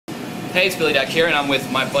Hey, it's Billy Deck here, and I'm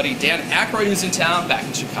with my buddy Dan Aykroyd, who's in town, back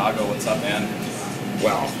in Chicago. What's up, man?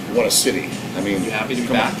 Well, what a city. I mean, You happy to be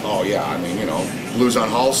back? Oh, yeah. I mean, you know, Blues on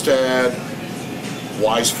Halstead,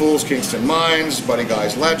 Wise Fools, Kingston Mines, Buddy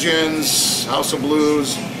Guy's Legends, House of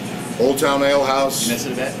Blues, Old Town Ale House. You miss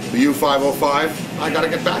it a bit? The U505. I got to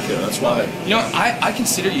get back here. That's Love why. it. You know, I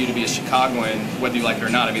consider you to be a Chicagoan, whether you like it or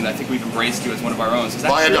not. I mean, I think we've embraced you as one of our own. Is that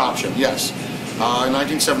By true? adoption, yes. In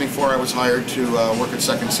 1974, I was hired to work at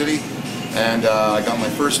Second City, and I got my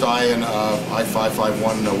first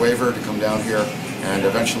I-551 waiver to come down here, and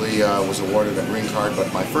eventually was awarded a green card.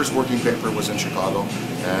 But my first working paper was in Chicago,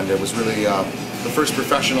 and it was really the first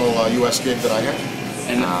professional U.S. gig that I had.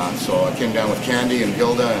 And so I came down with Candy and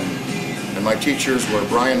Gilda, and my teachers were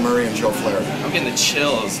Brian Murray and Joe Flair. I'm getting the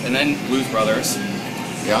chills. And then Blues Brothers.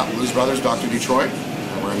 Yeah, Blues Brothers, Dr. Detroit,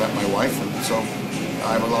 where I met my wife, and so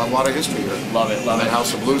I have a lot of history here. Love it, love and it.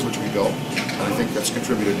 House of Blues, which we built, and I think that's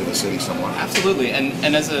contributed to the city somewhat. Absolutely.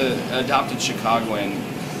 And as an adopted Chicagoan,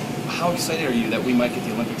 how excited are you that we might get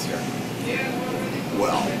the Olympics here?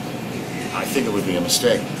 Well, I think it would be a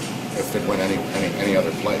mistake if it went any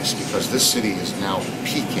other place, because this city is now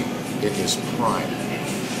peaking. It is prime.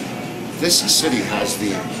 This city has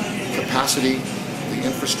the capacity, the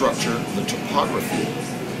infrastructure, the topography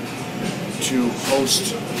to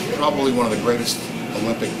host probably one of the greatest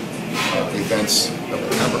Olympic events that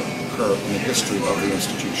will ever occur in the history of the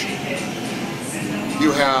institution.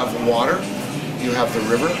 You have water, you have the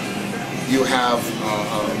river, you have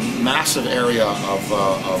a massive area of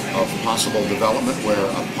possible development where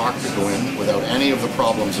a park could go in without any of the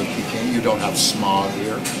problems of Peking. You don't have smog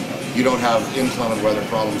here. You don't have inclement weather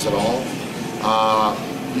problems at all.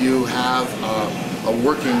 You have a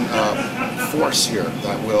working force here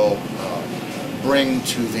that will bring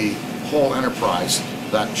to the whole enterprise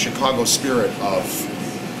that Chicago spirit of,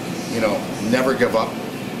 you know, never give up.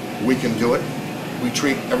 We can do it. We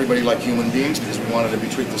treat everybody like human beings because we wanted to be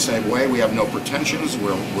treated the same way. We have no pretensions.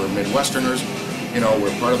 We're Midwesterners. You know,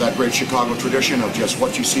 we're part of that great Chicago tradition of just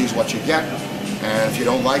what you see is what you get. And if you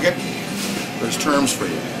don't like it, there's terms for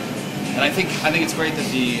you. And I think it's great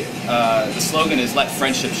that the slogan is "Let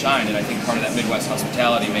friendship shine," and I think part of that Midwest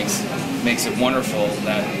hospitality makes it wonderful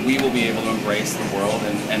that we will be able to embrace the world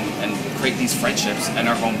and create these friendships in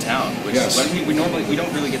our hometown. Which yes. we don't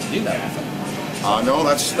really get to do that often. No,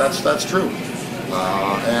 that's true.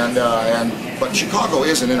 But Chicago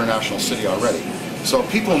is an international city already, so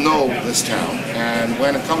people know this town. And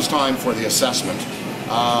when it comes time for the assessment,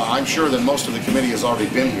 I'm sure that most of the committee has already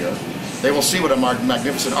been here. They will see what a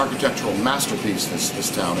magnificent architectural masterpiece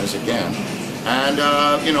this town is again, and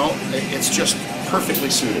you know, it's just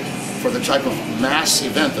perfectly suited for the type of mass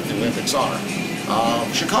event that the Olympics are.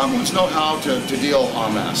 Chicagoans know how to deal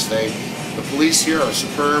en masse. The police here are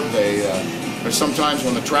superb. There's sometimes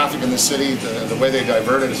when the traffic in the city, the way they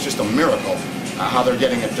divert it, is just a miracle how they're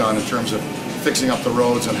getting it done in terms of fixing up the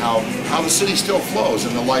roads and how the city still flows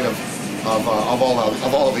in the light of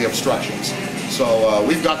all of the obstructions. So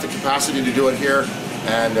we've got the capacity to do it here,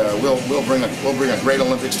 and we'll bring a great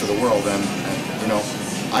Olympics to the world, and you know,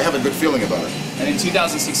 I have a good feeling about it. And in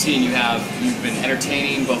 2016, you've been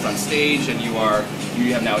entertaining both on stage, and you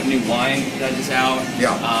have now a new wine that is out.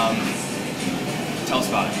 Yeah. Tell us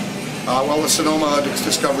about it. Well, the Sonoma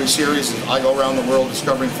Discovery Series, I go around the world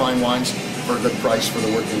discovering fine wines for a good price for the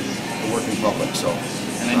working public. So,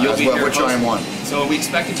 and then you'll be well, which I am one. So we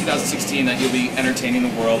expect in 2016 that you'll be entertaining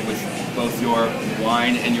the world with both your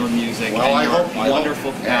wine and your music, well, and your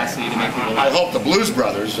wonderful capacity to make people. I hope the Blues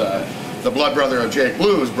Brothers, the blood brother of Jake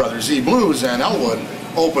Blues, Brother Z Blues, and Elwood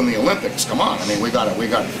open the Olympics. Come on, I mean, we got it.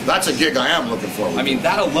 That's a gig I am looking forward to. I mean,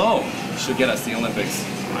 that alone should get us the Olympics.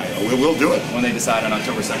 We will do it when they decide on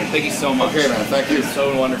October 2nd. Thank you so much. Okay, man. Thank you. It's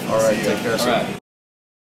so wonderful. All right, to see you. take care. All right.